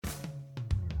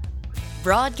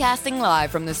Broadcasting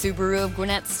live from the Subaru of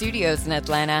Gwinnett Studios in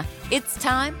Atlanta, it's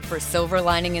time for Silver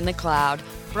Lining in the Cloud,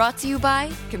 brought to you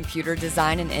by Computer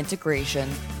Design and Integration.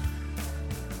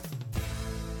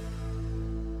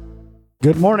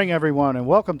 Good morning, everyone, and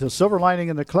welcome to Silver Lining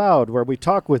in the Cloud, where we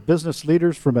talk with business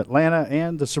leaders from Atlanta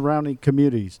and the surrounding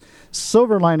communities.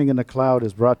 Silver Lining in the Cloud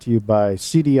is brought to you by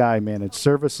CDI Managed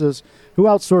Services, who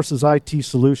outsources IT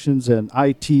solutions and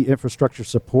IT infrastructure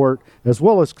support, as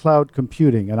well as cloud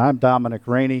computing. And I'm Dominic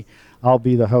Rainey. I'll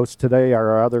be the host today.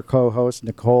 Our other co-host,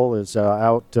 Nicole, is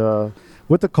out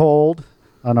with a cold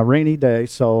on a rainy day,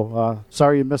 so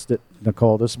sorry you missed it,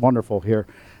 Nicole. This is wonderful here.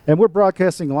 And we're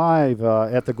broadcasting live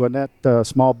at the Gwinnett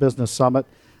Small Business Summit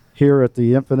here at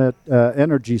the Infinite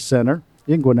Energy Center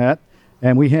in Gwinnett.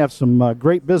 And we have some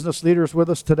great business leaders with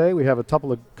us today. We have a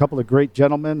couple of great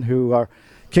gentlemen who are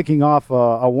kicking off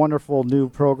a wonderful new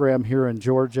program here in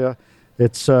Georgia.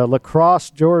 It's La Crosse,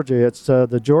 Georgia. It's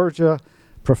the Georgia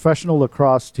professional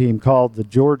lacrosse team called the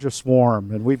Georgia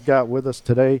Swarm. And we've got with us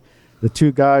today the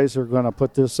two guys who are going to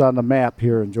put this on the map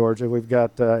here in Georgia. We've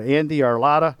got Andy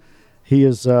Arlotta. He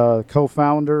is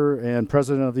co-founder and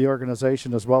president of the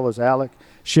organization, as well as Alec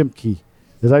Shimke.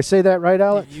 Did I say that right,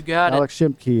 Alec? You got Alec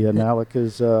Shimke, and Alec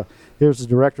is here's the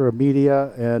director of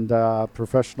media and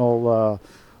professional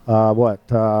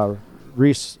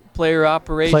player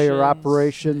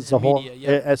operations, the whole, media,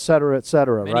 yep. et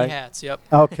cetera, Many right? hats, yep.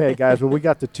 Okay, guys. Well, we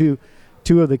got the two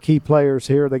of the key players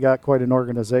here. They got quite an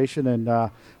organization, and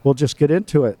we'll just get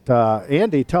into it.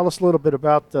 Andy, tell us a little bit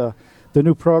about the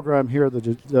new program here,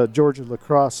 the Georgia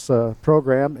Lacrosse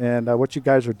program, and what you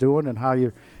guys are doing and how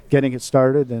you're getting it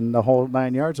started and the whole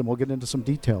 9 yards, and we'll get into some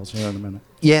details here in a minute.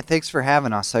 Yeah, thanks for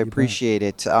having us. I appreciate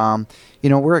it.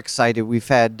 We're excited. We've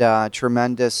had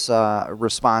tremendous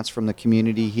response from the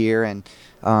community here, and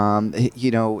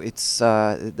it's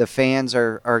the fans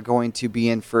are going to be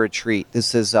in for a treat.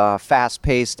 This is a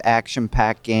fast-paced,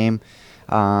 action-packed game.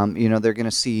 They're going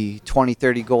to see 20,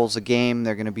 30 goals a game.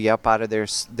 They're going to be up out of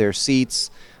their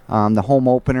seats. The home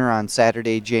opener on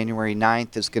Saturday, January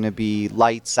 9th, is going to be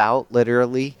lights out,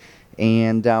 literally.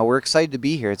 And we're excited to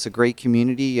be here. It's a great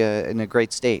community in a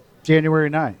great state. January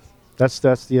 9th. That's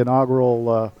the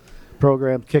inaugural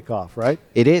program kickoff, right?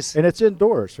 It is. And it's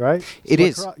indoors, right? It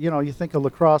is. You think of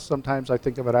lacrosse, sometimes I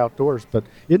think of it outdoors, but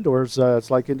indoors, it's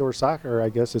like indoor soccer, I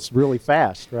guess. It's really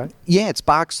fast, right? Yeah, it's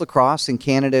box lacrosse. In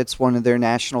Canada, it's one of their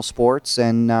national sports,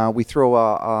 and we throw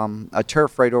a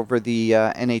turf right over the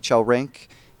NHL rink,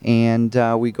 and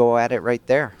we go at it right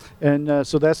there. And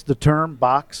so that's the term,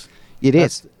 box? It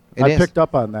is. I picked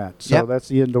up on that. So that's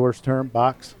the indoors term,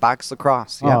 box? Box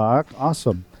lacrosse, yeah. Oh,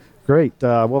 awesome. Great.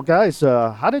 Well, guys,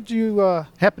 how did you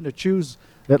happen to choose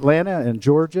Atlanta and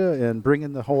Georgia and bring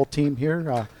in the whole team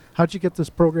here? How'd you get this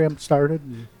program started?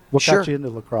 What got you into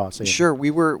lacrosse? Andy? Sure.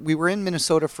 We were in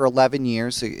Minnesota for 11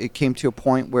 years. It came to a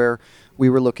point where we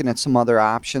were looking at some other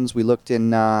options. We looked in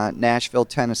Nashville,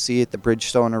 Tennessee at the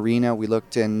Bridgestone Arena. We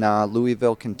looked in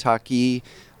Louisville, Kentucky,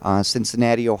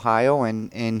 Cincinnati, Ohio,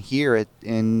 and here at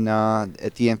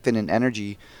the Infinite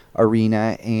Energy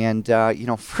Arena. And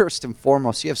first and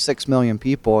foremost, you have 6 million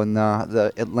people in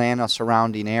the Atlanta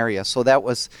surrounding area, so that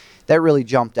really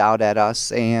jumped out at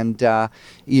us. And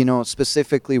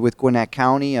specifically with Gwinnett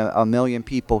County, a million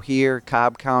people here,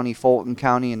 Cobb County, Fulton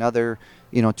County, another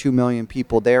 2 million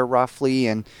people there roughly,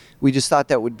 and we just thought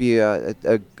that would be a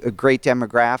great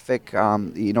demographic.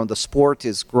 The sport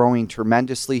is growing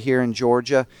tremendously here in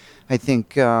Georgia. I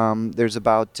think there's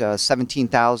about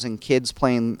 17,000 kids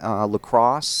playing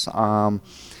lacrosse.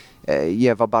 You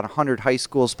have about 100 high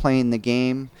schools playing the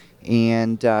game.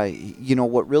 And,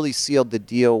 what really sealed the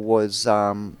deal was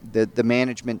the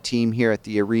management team here at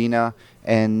the arena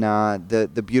and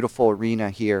the beautiful arena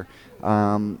here.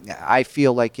 I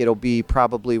feel like it'll be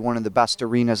probably one of the best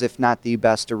arenas, if not the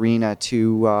best arena,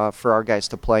 for our guys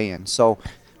to play in. So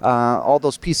all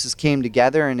those pieces came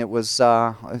together, and it was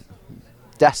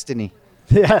destiny.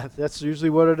 Yeah, that's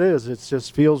usually what it is. It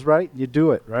just feels right, and you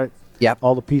do it, right? Yep.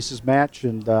 All the pieces match,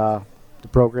 and the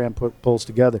program pulls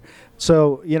together.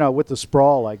 So, with the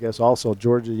sprawl, I guess also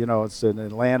Georgia, it's in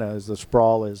Atlanta, as the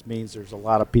sprawl means there's a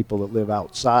lot of people that live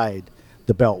outside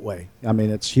the Beltway. I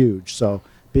mean, it's huge. So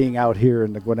being out here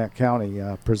in the Gwinnett County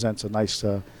presents a nice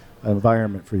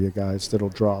environment for you guys that'll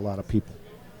draw a lot of people.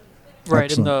 Right,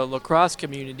 Excellent. and the lacrosse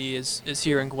community is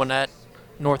here in Gwinnett,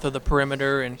 north of the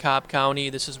perimeter in Cobb County.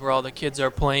 This is where all the kids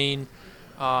are playing.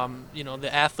 The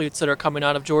athletes that are coming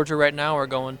out of Georgia right now are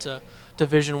going to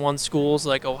Division I schools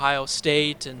like Ohio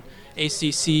State and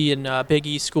ACC and Big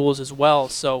East schools as well.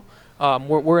 So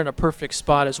we're in a perfect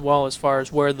spot as well as far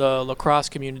as where the lacrosse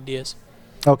community is.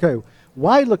 Okay.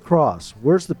 Why lacrosse?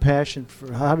 Where's the passion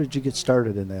for? How did you get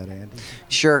started in that, Andy?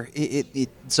 Sure.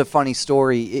 It's a funny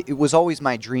story. It was always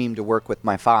my dream to work with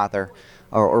my father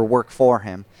or work for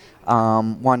him.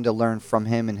 Wanted to learn from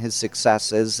him and his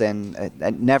successes, and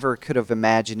I never could have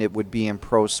imagined it would be in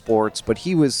pro sports. But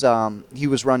he was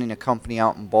running a company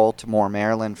out in Baltimore,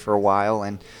 Maryland for a while,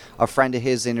 and a friend of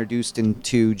his introduced him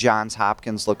to Johns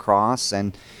Hopkins lacrosse,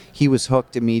 and he was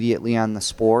hooked immediately on the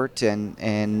sport, and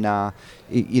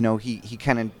he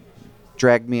kind of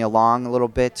dragged me along a little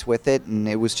bit with it, and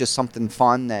it was just something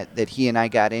fun that he and I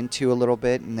got into a little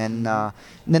bit, and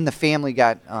then the family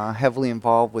got heavily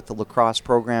involved with the lacrosse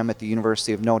program at the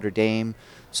University of Notre Dame,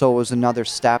 so it was another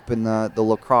step in the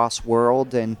lacrosse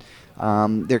world, and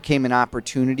there came an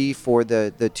opportunity for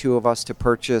the two of us to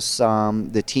purchase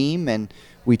the team, and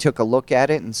we took a look at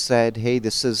it and said, hey,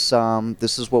 this is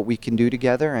what we can do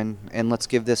together, and let's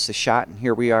give this a shot, and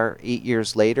here we are 8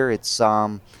 years later. It's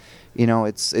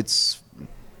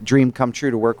dream come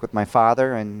true to work with my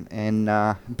father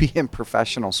and be in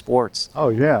professional sports. Oh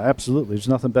yeah, absolutely. There's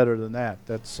nothing better than that.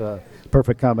 That's a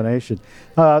perfect combination.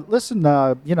 Listen,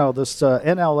 this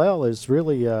NLL is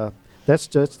really that's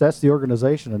the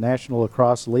organization, the National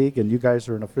Lacrosse League, and you guys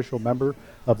are an official member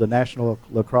of the National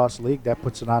Lacrosse League. That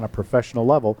puts it on a professional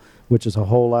level, which is a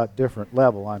whole lot different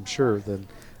level, I'm sure, than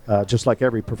just like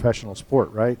every professional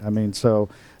sport, right? I mean, so.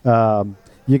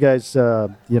 You guys,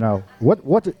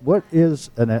 what is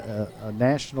a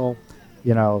national,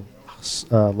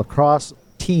 lacrosse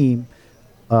team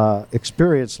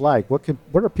experience like?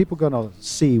 What are people going to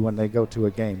see when they go to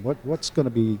a game? What's going to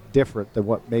be different than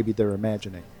what maybe they're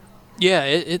imagining? Yeah,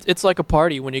 it's like a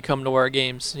party when you come to our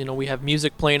games. We have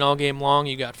music playing all game long.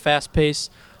 You got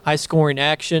fast-paced, high-scoring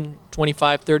action,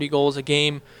 25, 30 goals a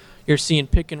game. You're seeing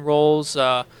pick and rolls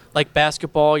like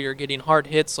basketball. You're getting hard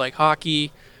hits like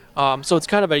hockey. So it's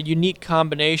kind of a unique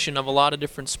combination of a lot of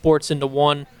different sports into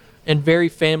one, and very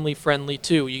family-friendly,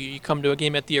 too. You come to a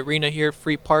game at the arena here,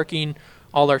 free parking.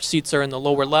 All our seats are in the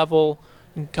lower level.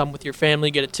 You can come with your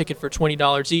family, get a ticket for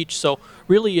 $20 each. So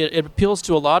really it appeals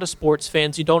to a lot of sports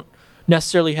fans. You don't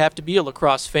necessarily have to be a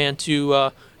lacrosse fan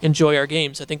to enjoy our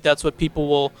games. I think that's what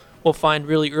people will find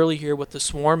really early here with the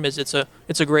Swarm, is it's a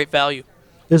great value.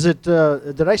 Is it,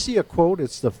 did I see a quote,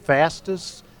 it's the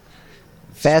fastest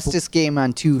game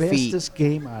on 2 feet. Fastest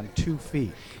game on 2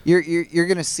 feet. You're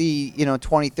going to see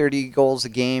 20, 30 goals a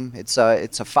game. It's a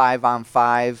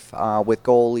 5-on-5 with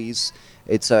goalies.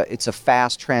 It's a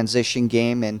fast transition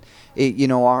game, and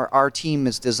our team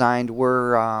is designed.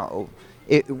 We're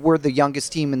the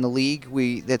youngest team in the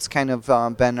league. That's kind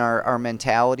of been our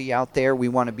mentality out there. We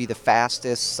want to be the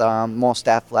fastest, most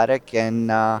athletic, and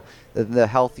the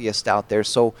healthiest out there.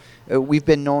 So we've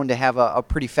been known to have a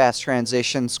pretty fast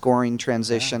scoring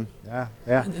transition. Yeah.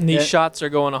 And these shots are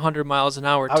going 100 miles an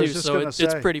hour too, so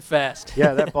it's pretty fast.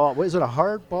 Yeah, that ball. Is it a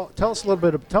hard ball? Tell us a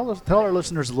little bit. Tell our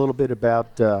listeners a little bit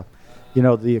about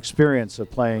the experience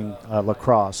of playing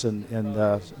lacrosse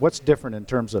and what's different in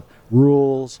terms of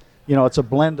rules. It's a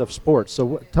blend of sports.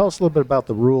 So tell us a little bit about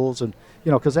the rules, and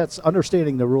because that's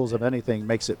understanding the rules of anything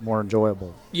makes it more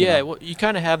enjoyable. Yeah, well, you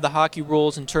kind of have the hockey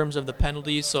rules in terms of the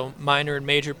penalties. So minor and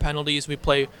major penalties. We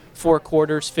play 4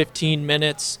 quarters, 15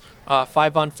 minutes,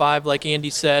 5-on-5, like Andy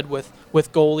said, with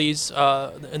goalies.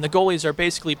 And the goalies are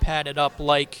basically padded up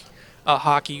like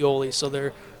hockey goalies. So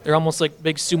they're almost like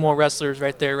big sumo wrestlers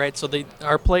right there, right? So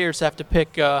our players have to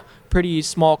pick pretty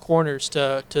small corners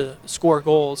to score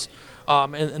goals.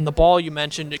 And the ball you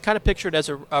mentioned, it kind of pictured as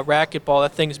a racquetball.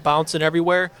 That thing's bouncing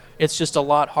everywhere. It's just a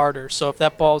lot harder. So if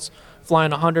that ball's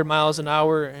flying 100 miles an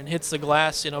hour and hits the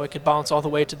glass, it could bounce all the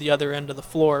way to the other end of the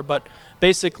floor. But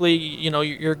basically,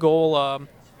 your goal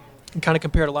kind of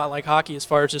compared a lot like hockey as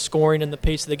far as the scoring and the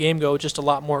pace of the game go, just a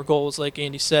lot more goals, like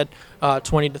Andy said,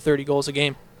 20 to 30 goals a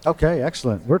game. Okay,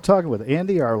 excellent. We're talking with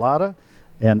Andy Arlotta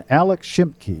and Alex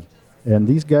Shimke. And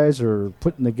these guys are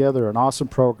putting together an awesome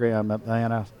program at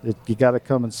Atlanta. You got to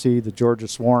come and see the Georgia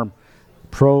Swarm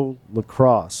Pro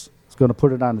Lacrosse. It's going to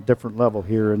put it on a different level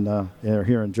here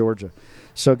in Georgia.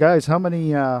 So, guys, how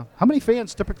many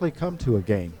fans typically come to a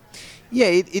game? Yeah,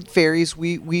 it varies.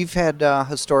 We've had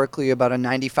historically about a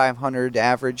 9,500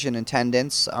 average in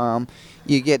attendance.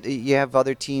 You have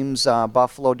other teams.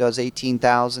 Buffalo does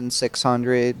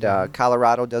 18,600.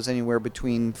 Colorado does anywhere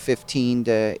between 15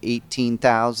 to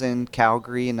 18,000.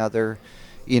 Calgary another,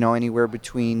 anywhere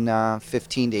between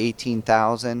 15 to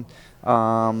 18,000.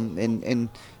 And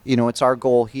it's our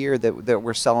goal here that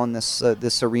we're selling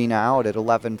this arena out at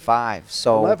 11.5.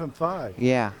 So 11.5.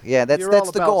 Yeah,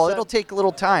 that's the goal. It'll take a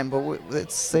little time, but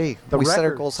let's see. We set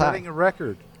our goals high. Setting a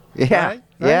record. Yeah, right?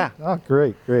 Yeah. Oh,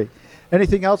 great.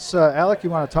 Anything else, Alec, you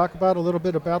want to talk about a little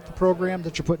bit about the program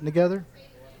that you're putting together?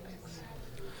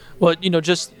 Well,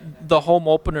 just the home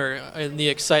opener and the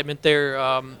excitement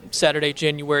there, Saturday,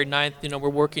 January 9th, we're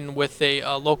working with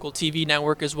a local TV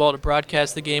network as well to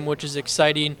broadcast the game, which is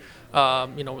exciting.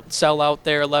 Sell out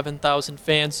there, 11,000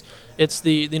 fans. It's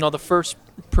the first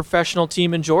professional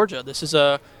team in Georgia. This is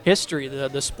a history.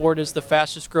 The sport is the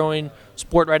fastest growing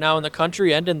sport right now in the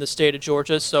country and in the state of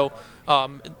Georgia. So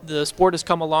the sport has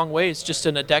come a long ways just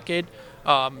in a decade.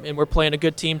 And we're playing a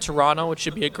good team, Toronto, which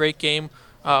should be a great game.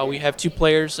 We have two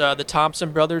players. The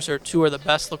Thompson brothers are two of the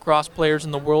best lacrosse players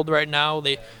in the world right now.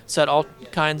 They set all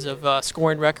kinds of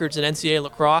scoring records in NCAA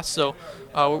lacrosse. So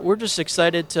we're just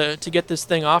excited to get this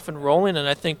thing off and rolling, and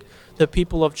I think the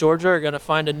people of Georgia are going to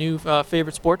find a new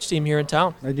favorite sports team here in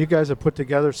town. And you guys have put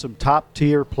together some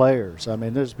top-tier players. I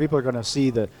mean, people are going to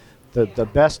see the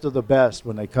best of the best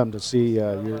when they come to see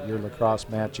your lacrosse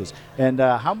matches. And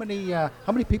how many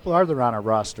people are there on our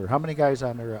roster? How many guys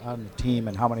on the team,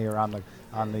 and how many are on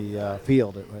the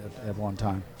field at one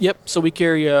time? Yep. So we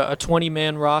carry a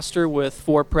 20-man roster with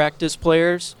 4 practice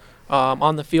players.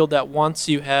 On the field at once,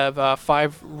 you have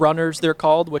 5 runners, they're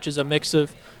called, which is a mix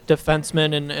of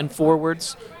defensemen and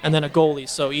forwards, and then a goalie.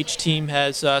 So each team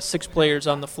has 6 players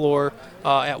on the floor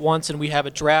at once, and we have a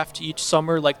draft each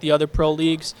summer like the other pro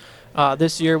leagues.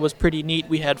 This year was pretty neat.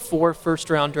 We had 4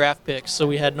 first-round draft picks. So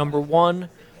we had number 1,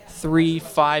 3,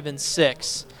 5, and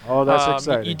 6. Oh, that's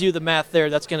exciting. You do the math there.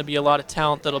 That's going to be a lot of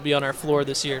talent that'll be on our floor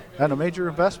this year. And a major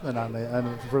investment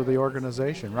for the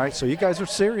organization, right? So you guys are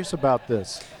serious about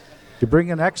this. You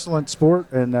bring an excellent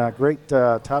sport and great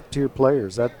top-tier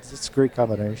players. That's a great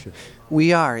combination.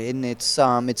 We are, and it's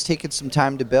taken some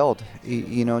time to build.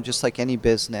 Just like any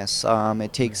business,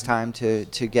 it takes time to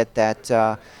get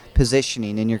that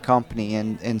positioning in your company,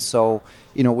 and so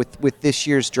with this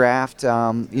year's draft,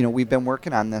 we've been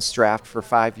working on this draft for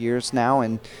 5 years now,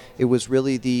 and it was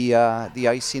really the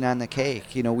icing on the cake.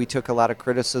 We took a lot of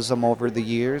criticism over the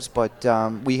years, but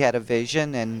we had a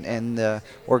vision, and the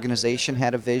organization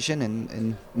had a vision,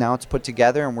 and now it's put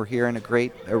together, and we're here in a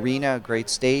great arena, a great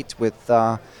state with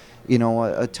a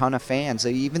ton of fans.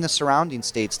 Even the surrounding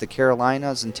states, the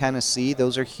Carolinas and Tennessee,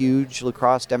 those are huge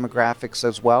lacrosse demographics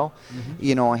as well.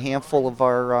 Mm-hmm. A handful of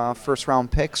our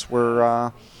first-round picks were,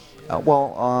 a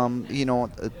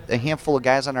handful of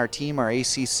guys on our team are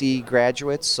ACC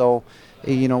graduates. So,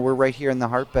 we're right here in the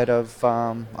heartbeat of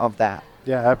that.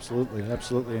 Yeah, absolutely. And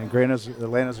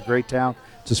Atlanta's a great town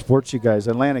to support you guys.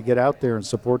 Atlanta, get out there and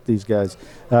support these guys.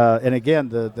 And again,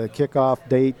 the kickoff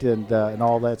date and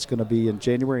all that's going to be in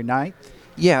January 9th?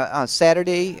 Yeah,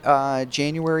 Saturday,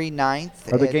 January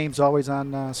 9th. Are the games always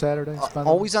on Saturdays?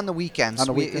 Always on the weekends.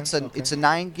 It's a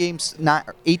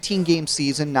 18-game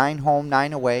season, 9 home,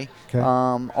 9 away. Okay.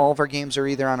 All of our games are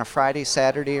either on a Friday,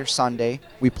 Saturday, or Sunday.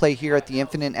 We play here at the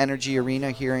Infinite Energy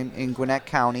Arena here in Gwinnett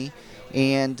County.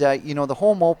 And, the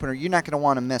home opener, you're not going to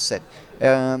want to miss it.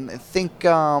 Think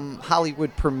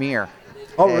Hollywood premiere.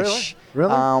 Oh, really?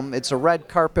 Really? It's a red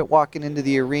carpet walking into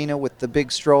the arena with the big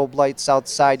strobe lights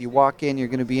outside. You walk in, you're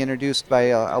going to be introduced by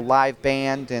a live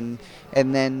band, and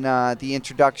then the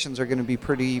introductions are going to be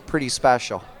pretty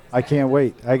special. I can't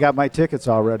wait. I got my tickets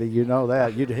already. You know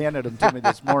that. You handed them to me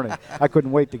this morning. I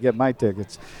couldn't wait to get my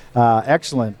tickets.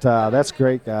 Excellent. That's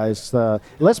great, guys.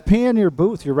 Let's pan your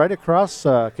booth. You're right across.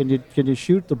 Can you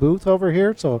shoot the booth over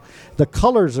here? So the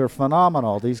colors are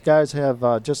phenomenal. These guys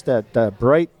have just that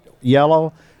bright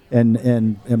yellow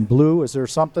and blue. Is there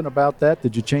something about that?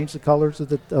 Did you change the colors of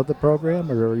the program,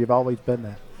 or you've always been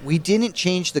that? We didn't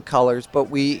change the colors, but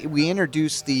we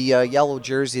introduced the yellow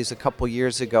jerseys a couple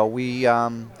years ago. We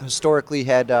historically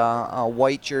had a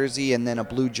white jersey and then a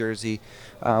blue jersey.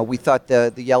 We thought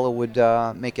the yellow would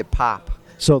make it pop.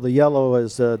 So the yellow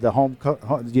is the home.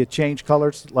 Do you change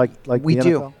colors like we the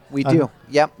do? NFL? We do.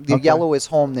 Yep. The yellow is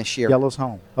home this year. Yellow's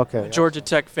home. Okay. Georgia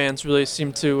Tech fans really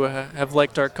seem to have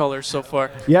liked our colors so far.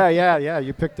 Yeah.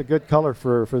 You picked a good color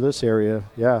for this area.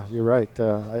 Yeah, you're right.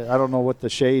 I don't know what the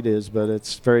shade is, but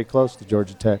it's very close to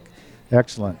Georgia Tech.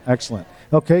 Excellent.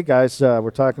 Okay, guys, we're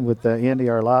talking with Andy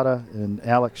Arlotta and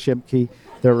Alex Shimke.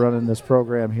 They're running this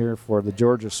program here for the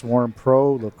Georgia Swarm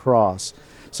Pro Lacrosse.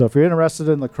 So if you're interested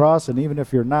in lacrosse, and even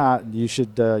if you're not, you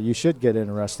should get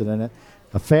interested in it.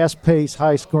 A fast-paced,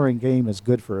 high-scoring game is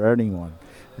good for anyone,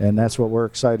 and that's what we're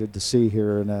excited to see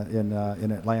here in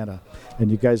Atlanta. And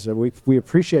you guys, we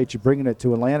appreciate you bringing it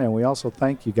to Atlanta, and we also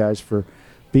thank you guys for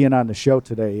being on the show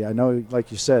today. I know, like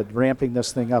you said, ramping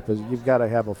this thing up is you've got to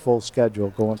have a full schedule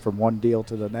going from one deal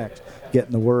to the next,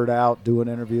 getting the word out, doing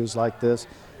interviews like this.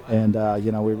 And,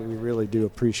 we really do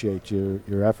appreciate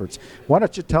your efforts. Why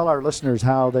don't you tell our listeners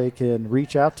how they can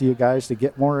reach out to you guys to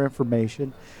get more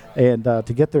information and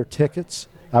to get their tickets?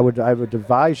 I would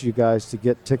advise you guys to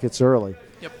get tickets early.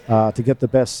 Yep. To get the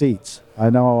best seats.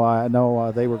 I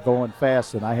know they were going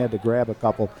fast, and I had to grab a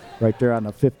couple right there on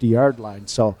the 50-yard line.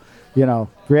 So,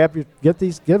 give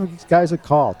these guys a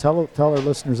call. Tell our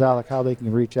listeners, Alec, how they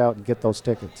can reach out and get those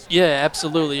tickets. Yeah,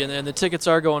 absolutely. And the tickets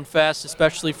are going fast,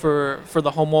 especially for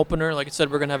the home opener. Like I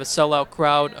said, we're going to have a sellout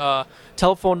crowd.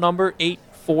 Telephone number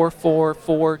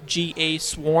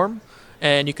 8444-GA-SWARM.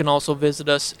 And you can also visit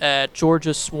us at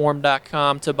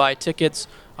georgiaswarm.com to buy tickets.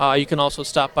 You can also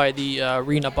stop by the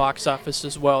arena box office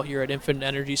as well here at Infinite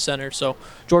Energy Center. So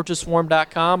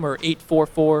georgiaswarm.com or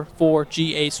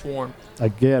 8444-GA-SWARM.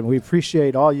 Again, we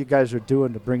appreciate all you guys are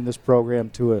doing to bring this program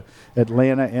to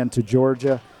Atlanta and to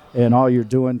Georgia, and all you're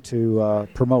doing to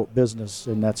promote business,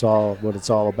 and that's all what it's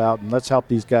all about. And let's help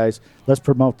these guys. Let's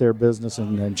promote their business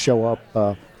and show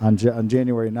up on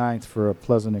January 9th for a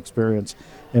pleasant experience.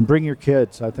 And bring your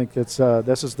kids. I think this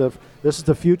is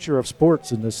the future of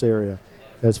sports in this area.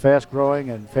 As fast growing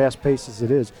and fast paced as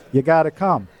it is, you got to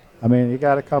come. I mean, you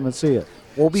got to come and see it.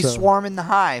 We'll be swarming the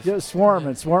hive. Yeah,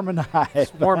 swarming the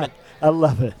hive. Swarming. I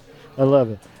love it.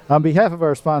 On behalf of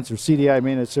our sponsor, CDI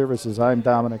Managed Services, I'm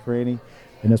Dominic Rainey,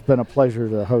 and it's been a pleasure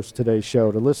to host today's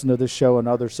show. To listen to this show and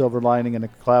other Silver Lining in the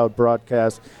Cloud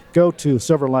broadcasts, go to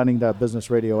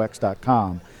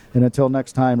silverlining.businessradiox.com. And until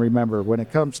next time, remember, when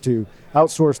it comes to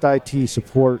outsourced IT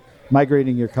support,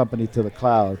 migrating your company to the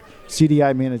cloud,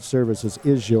 CDI Managed Services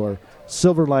is your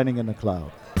Silver Lining in the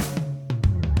Cloud.